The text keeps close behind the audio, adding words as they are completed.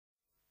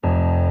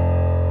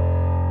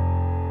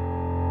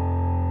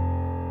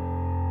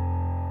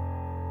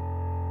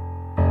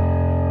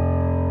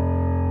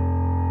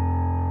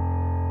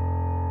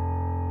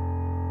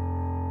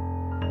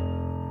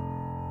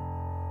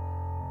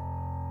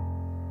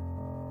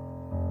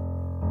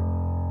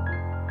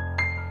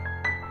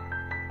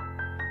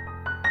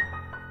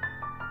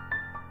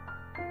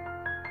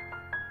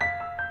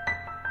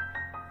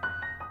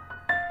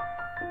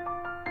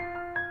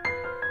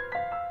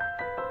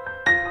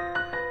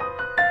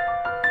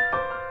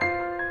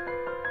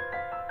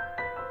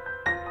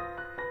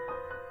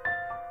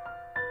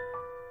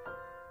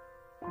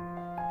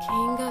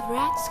king of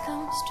rats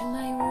comes to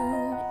my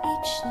room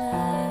each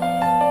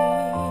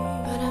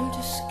night, but I'm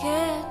too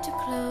scared to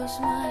close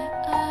my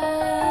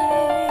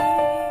eyes.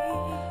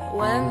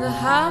 When the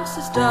house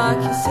is dark,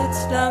 he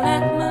sits down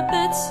at my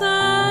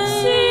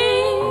bedside,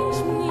 sings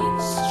me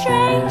the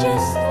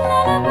strangest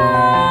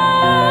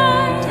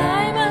lullaby.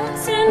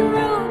 Diamonds and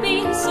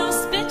rubies, so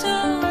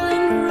spittle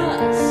and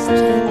rust,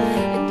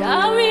 a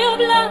dowry of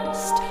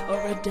lust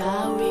or a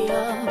dowry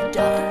of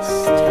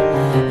dust,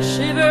 a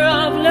shiver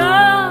of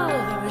love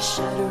or a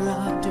shudder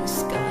of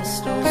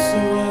disgust. Oh,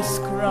 Suez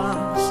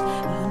cross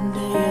under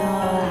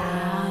your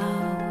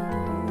house.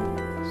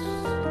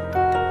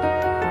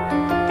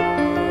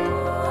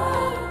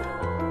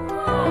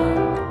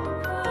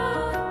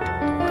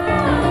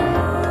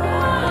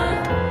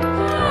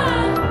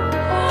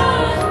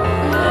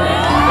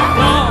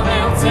 Floor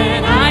melts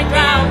and I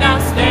ground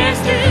downstairs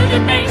to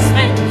the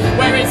basement,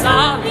 where his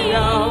army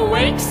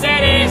awakes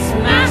at his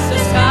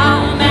master's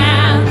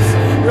commands,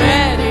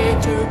 ready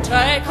to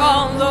take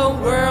on the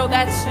world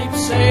that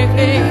sleeps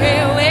safely. He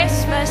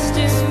whispers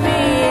to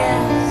me,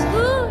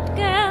 Good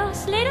girls,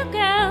 little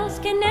girls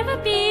can never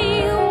be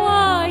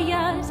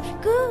warriors.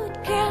 Good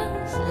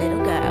girls,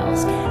 little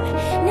girls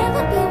can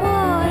never be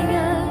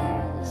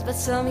warriors. But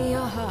sell me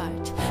your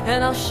heart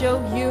and I'll show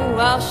you,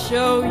 I'll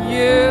show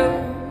you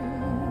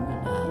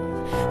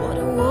what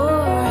a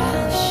war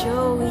I'll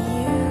show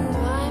you.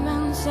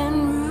 Diamonds and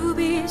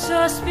rubies,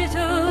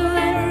 hospital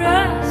and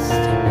rust,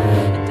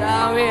 a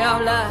dowry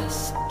of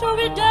lust or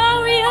a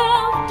dowry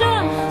of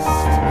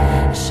dust,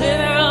 a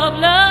shiver of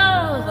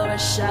love or a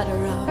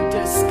shudder of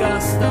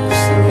disgust. Those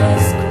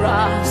Suez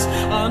cross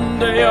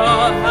under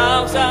your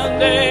house,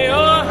 under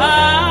your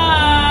house.